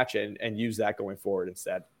this match and use that going forward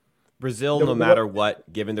instead. Brazil, no matter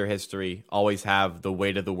what, given their history, always have the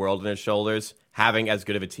weight of the world on their shoulders. Having as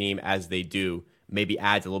good of a team as they do maybe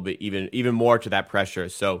adds a little bit even more to that pressure.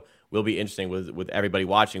 So will be interesting with everybody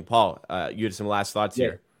watching. Paul, you had some last thoughts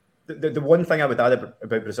here. The one thing I would add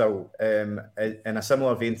about Brazil, in a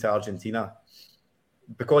similar vein to Argentina,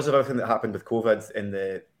 because of everything that happened with COVID and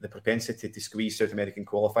the propensity to squeeze South American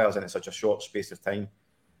qualifiers in such a short space of time,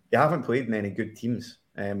 they haven't played in any good teams.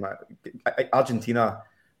 Argentina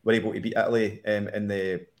were able to beat Italy in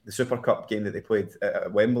the Super Cup game that they played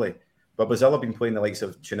at Wembley, but Brazil have been playing the likes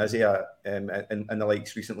of Tunisia and the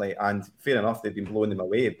likes recently, and fair enough, they've been blowing them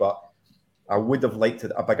away, but I would have liked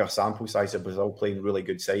a bigger sample size of Brazil playing really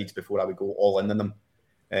good sides before I would go all in on them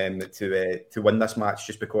to win this match,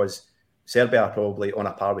 just because Serbia are probably on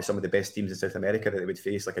a par with some of the best teams in South America that they would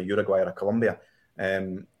face, like a Uruguay or a Colombia.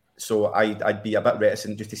 So I'd be a bit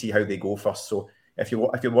reticent just to see how they go first. So if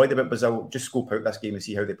you're worried about Brazil, just scope out this game and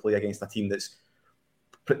see how they play against a team that's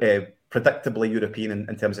predictably European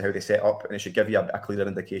in terms of how they set up, and it should give you a clearer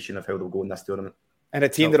indication of how they'll go in this tournament. And a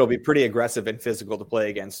team that'll be pretty aggressive and physical to play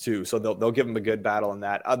against too. So they'll give them a good battle in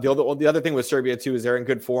that. The other thing with Serbia too is they're in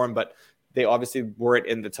good form, but they obviously weren't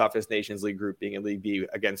in the toughest Nations League group, being in League B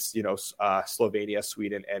against Slovenia,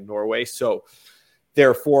 Sweden, and Norway. So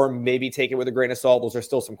their form maybe take it with a grain of salt. Those are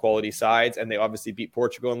still some quality sides, and they obviously beat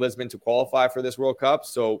Portugal and Lisbon to qualify for this World Cup.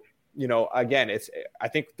 So again, I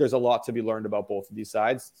think there's a lot to be learned about both of these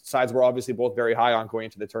sides. Sides were obviously both very high on going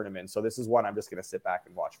into the tournament. So this is one I'm just going to sit back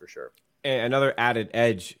and watch for sure. And another added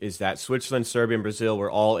edge is that Switzerland, Serbia, and Brazil were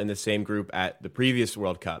all in the same group at the previous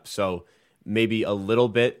World Cup. So maybe a little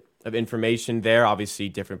bit of information there. Obviously,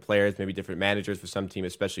 different players, maybe different managers for some team,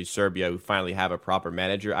 especially Serbia, who finally have a proper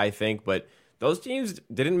manager, I think. But those teams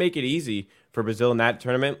didn't make it easy for Brazil in that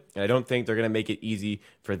tournament, and I don't think they're going to make it easy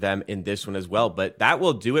for them in this one as well. But that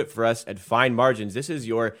will do it for us at Fine Margins. This is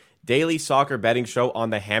your daily soccer betting show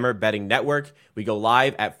on the Hammer Betting Network. We go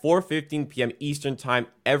live at 4:15 p.m. Eastern Time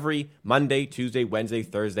every Monday, Tuesday, Wednesday,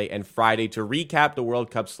 Thursday, and Friday to recap the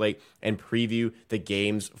World Cup slate and preview the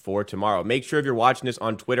games for tomorrow. Make sure if you're watching this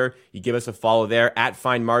on Twitter, you give us a follow there at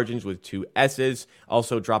Fine Margins with 2 S's.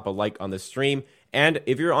 Also, drop a like on the stream And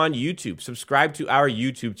if you're on YouTube, subscribe to our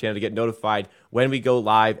YouTube channel to get notified when we go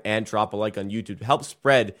live, and drop a like on YouTube to help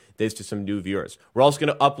spread this to some new viewers. We're also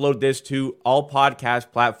going to upload this to all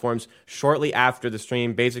podcast platforms shortly after the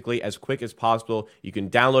stream, basically as quick as possible. You can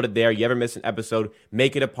download it there. You ever miss an episode,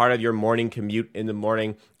 make it a part of your morning commute in the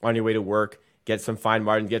morning on your way to work. Get some fine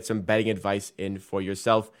margin, get some betting advice in for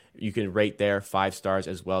yourself. You can rate there 5 stars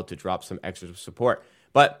as well to drop some extra support.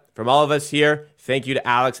 But from all of us here, thank you to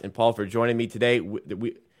Alex and Paul for joining me today.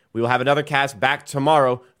 We will have another cast back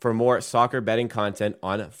tomorrow for more soccer betting content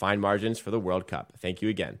on fine margins for the World Cup. Thank you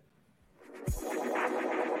again.